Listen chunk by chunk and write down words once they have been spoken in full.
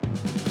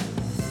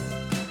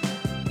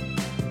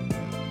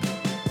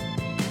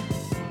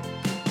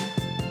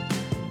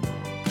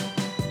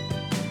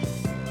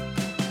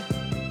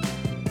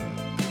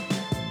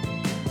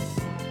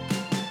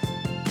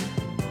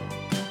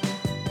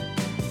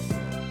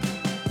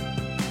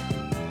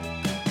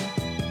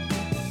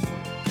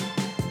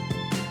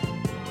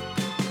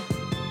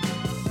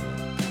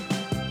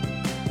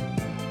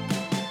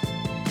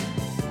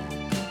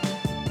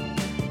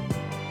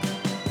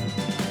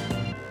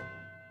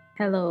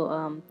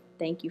Hello,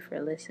 thank you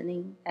for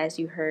listening. As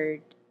you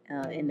heard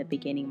in the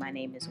beginning, my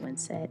name is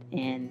Winset,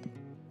 and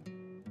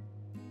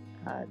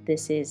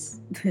this is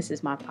this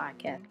is my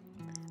podcast.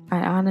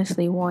 I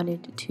honestly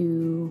wanted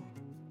to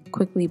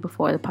quickly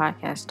before the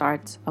podcast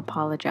starts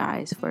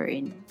apologize for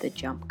in the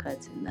jump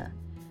cuts and the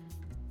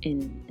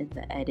in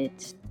the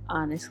edits.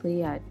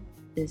 Honestly,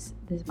 this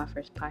is my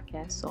first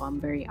podcast, so I'm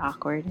very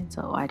awkward, and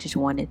so I just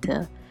wanted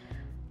to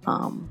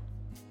um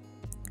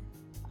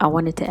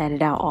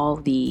edit out all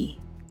the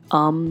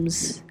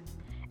ums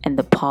and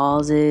the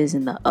pauses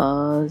and the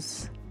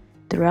uhs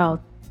throughout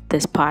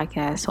this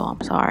podcast. So I'm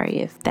sorry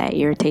if that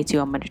irritates you.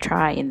 I'm going to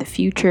try in the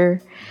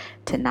future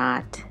to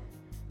not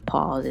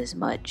pause as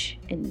much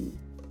and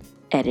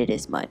edit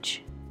as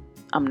much.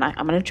 I'm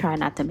going to try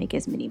not to make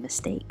as many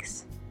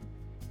mistakes.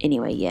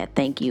 Anyway, yeah,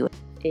 thank you.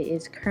 It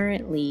is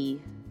currently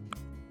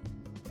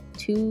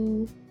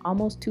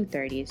almost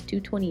 2:30. It's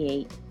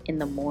 2:28 in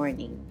the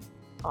morning,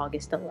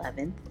 August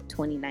 11th,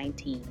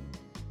 2019.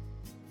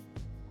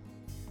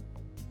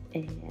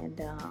 And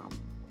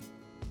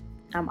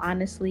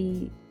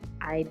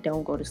I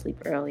don't go to sleep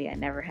early. I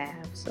never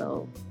have.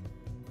 So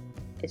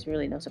it's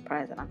really no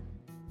surprise that I'm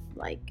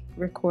like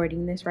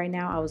recording this right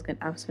now. I was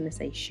gonna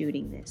say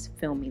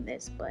filming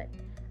this, but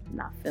I'm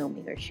not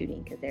filming or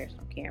shooting because there's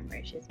no camera.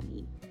 It's just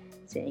me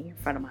sitting in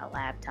front of my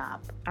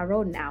laptop. I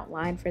wrote an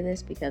outline for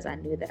this because I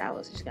knew that I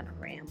was just gonna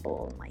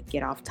ramble and like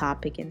get off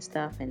topic and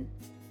stuff. And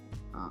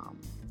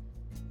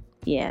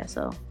yeah,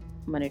 so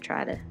I'm gonna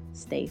try to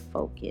stay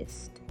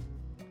focused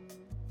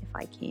if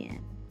I can.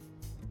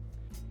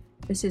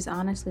 This is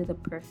honestly the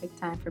perfect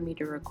time for me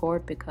to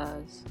record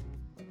because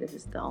this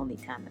is the only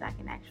time that I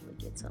can actually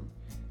get some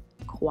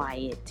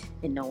quiet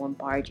and no one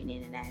barging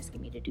in and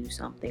asking me to do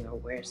something or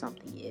where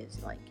something is,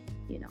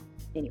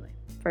 Anyway,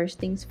 first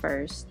things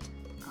first,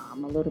 a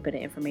little bit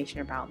of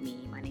information about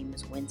me. My name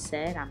is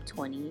Winset. I'm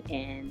 20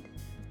 and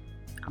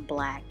I'm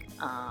Black.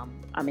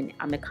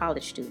 I'm a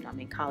college student. I'm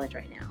in college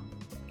right now,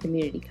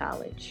 community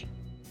college.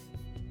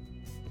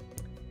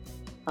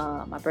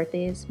 My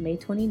birthday is May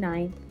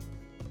 29th.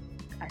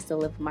 I still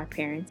live with my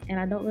parents, and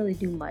I don't really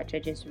do much. I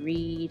just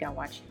read. I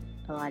watch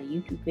a lot of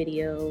YouTube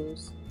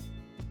videos.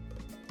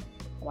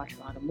 I watch a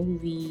lot of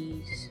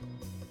movies.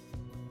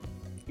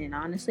 And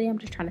honestly, I'm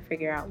just trying to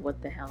figure out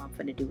what the hell I'm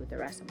going to do with the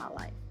rest of my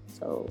life.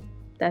 So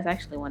that's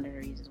actually one of the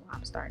reasons why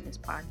I'm starting this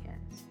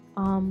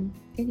podcast.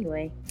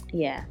 Anyway,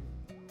 yeah.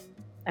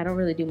 I don't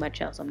really do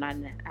much else. I'm not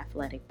an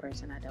athletic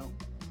person. I don't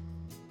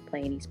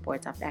play any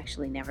sports. I've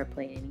actually never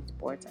played any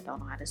sports. I don't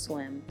know how to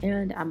swim.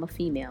 And I'm a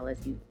female,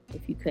 if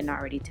you couldn't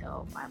already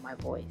tell by my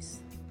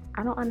voice.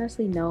 I don't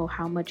honestly know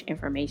how much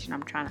information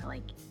I'm trying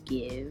to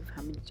give,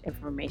 how much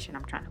information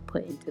I'm trying to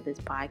put into this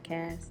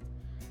podcast.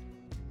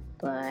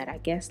 But I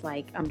guess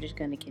I'm just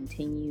gonna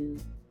continue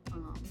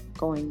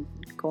going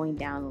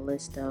down the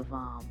list of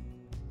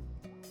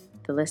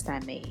the list I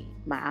made,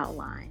 my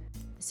outline.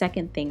 The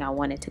second thing I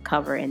wanted to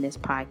cover in this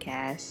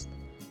podcast,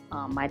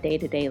 my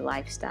day-to-day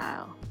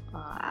lifestyle.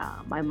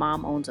 My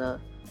mom owns a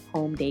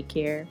home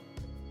daycare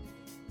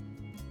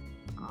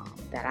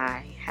that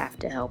I have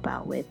to help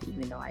out with,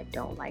 even though I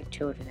don't like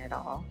children at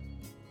all.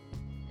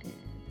 And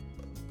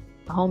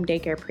a home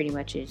daycare pretty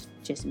much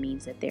just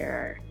means that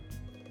there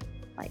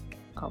are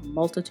a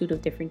multitude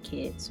of different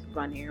kids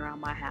running around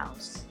my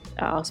house.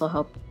 I also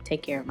help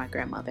take care of my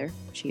grandmother.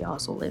 She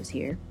also lives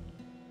here.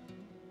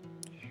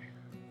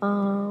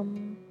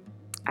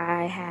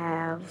 I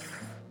have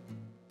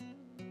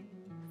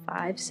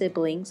 5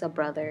 siblings, a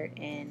brother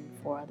and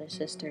 4 other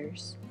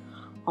sisters.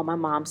 On my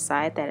mom's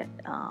side, that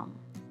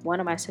one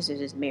of my sisters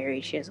is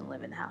married. She doesn't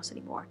live in the house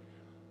anymore.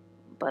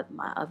 But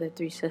my other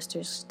 3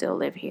 sisters still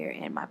live here,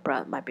 and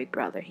my big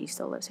brother, he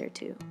still lives here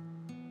too.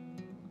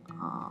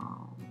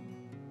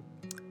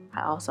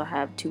 I also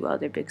have 2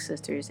 other big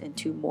sisters and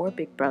 2 more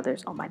big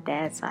brothers on my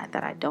dad's side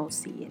that I don't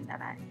see and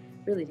that I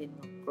really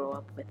didn't grow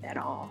up with at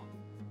all.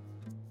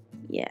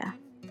 Yeah.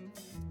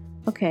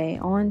 Okay,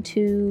 on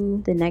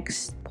to the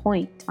next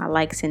point, my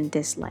likes and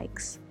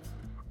dislikes.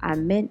 I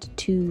meant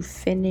to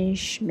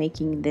finish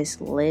making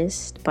this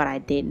list, but I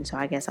didn't, so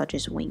I guess I'll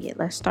just wing it.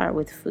 Let's start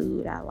with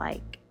food. I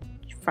like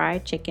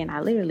fried chicken.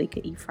 I literally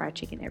could eat fried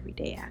chicken every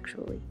day,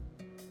 actually.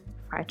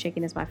 Fried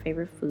chicken is my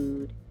favorite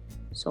food.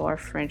 So are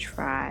French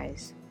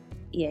fries.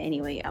 Yeah,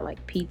 anyway, I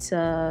like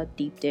pizza,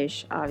 deep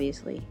dish,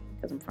 obviously,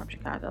 because I'm from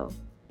Chicago.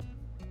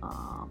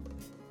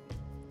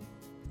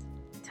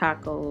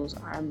 Tacos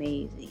are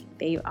amazing.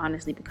 They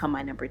honestly become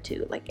my number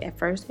 2. At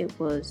first it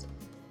was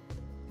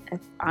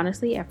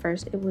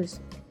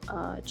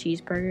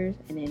cheeseburgers,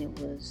 and then it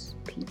was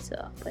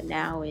pizza. But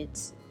now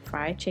it's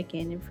fried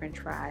chicken and French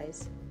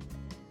fries.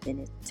 Then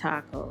it's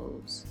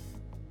tacos.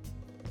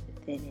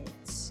 Then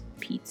it's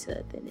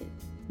pizza. Then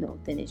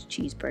it's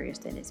cheeseburgers.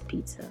 Then it's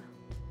pizza.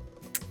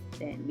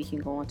 Then we can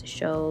go on to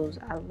shows.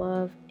 I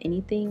love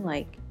anything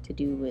to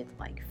do with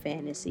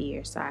fantasy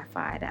or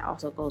sci-fi. That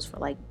also goes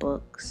for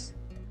books.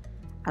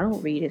 I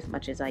don't read as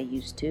much as I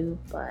used to,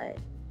 but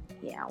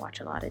yeah, I watch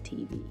a lot of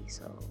TV.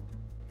 So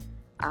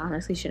I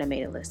honestly should have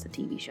made a list of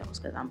TV shows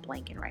because I'm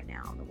blanking right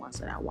now on the ones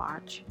that I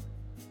watch.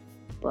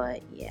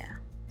 But yeah,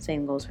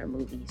 same goes for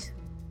movies.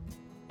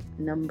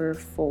 Number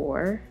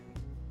 4,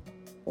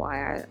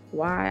 why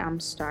I'm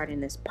starting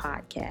this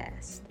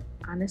podcast.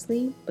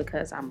 Honestly,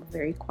 because I'm a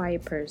very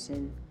quiet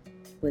person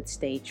with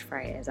stage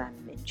fright, as I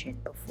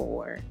mentioned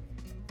before.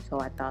 So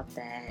I thought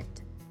that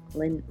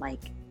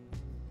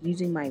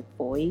using my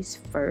voice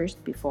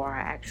first before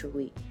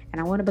and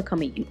I want to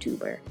become a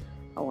YouTuber.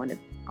 I want to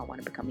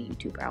become a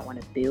YouTuber. I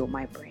want to build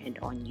my brand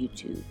on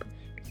YouTube,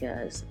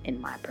 because in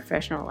my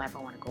professional life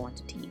I want to go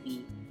into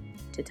TV,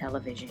 to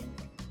television,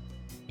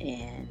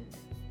 and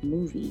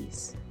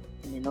movies.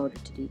 And in order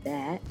to do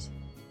that,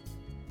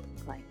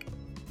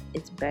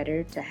 it's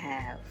better to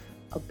have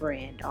a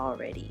brand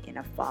already and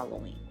a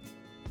following,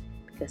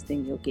 because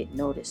then you'll get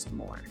noticed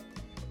more.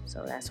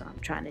 So that's what I'm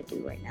trying to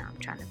do right now. I'm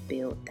trying to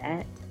build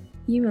that.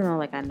 Even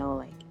though I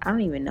know I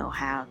don't even know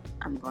how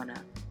I'm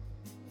gonna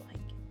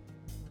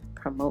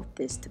promote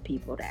this to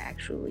people to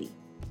actually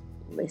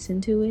listen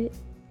to it.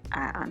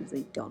 I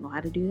honestly don't know how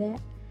to do that.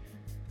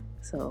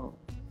 So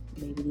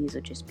maybe these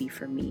will just be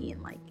for me,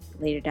 and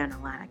later down the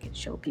line I can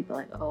show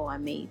people oh, I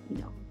made,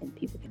 and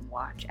people can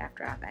watch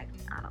after I've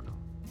acted. I don't know.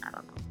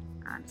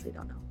 I honestly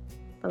don't know.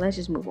 But let's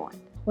just move on.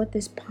 What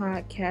this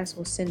podcast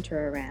will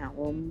center around?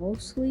 Well,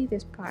 mostly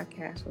this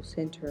podcast will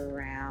center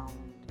around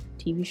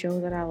TV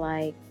shows that I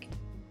like,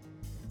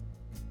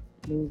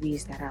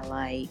 movies that I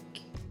like,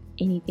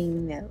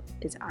 anything that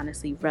is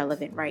honestly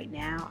relevant right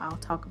now I'll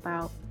talk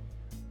about.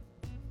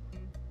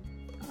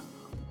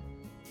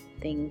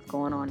 Things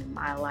going on in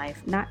my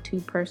life, not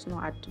too personal.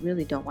 I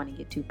really don't want to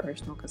get too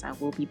personal, because I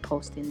will be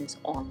posting this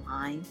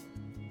online,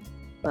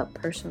 but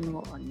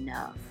personal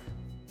enough.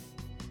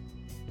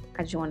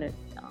 I just want to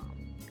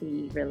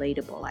be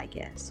relatable, I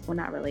guess. Well,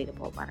 not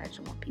relatable, but I just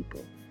want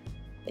people,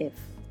 if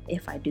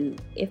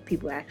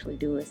people actually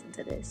do listen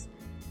to this,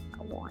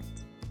 I want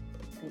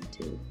them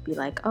to be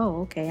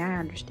oh, okay, I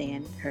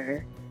understand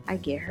her, I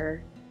get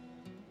her,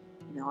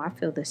 I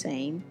feel the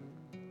same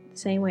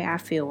way I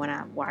feel when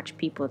I watch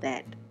people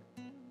that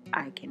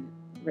I can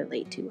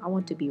relate to. I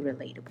want to be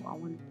relatable. I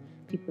want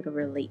people to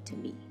relate to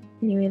me.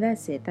 Anyway,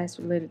 that's it. That's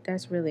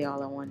really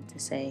all I wanted to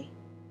say.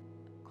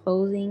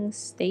 Closing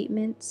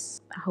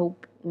statements. I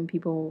hope when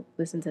people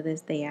listen to this,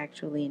 they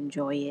actually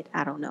enjoy it.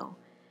 I don't know.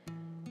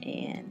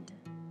 And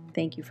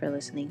thank you for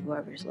listening,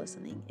 whoever's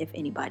listening, if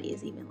anybody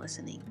is even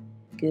listening.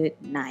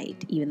 Good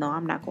night, even though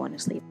I'm not going to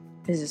sleep.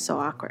 This is so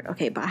awkward.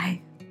 Okay,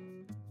 bye.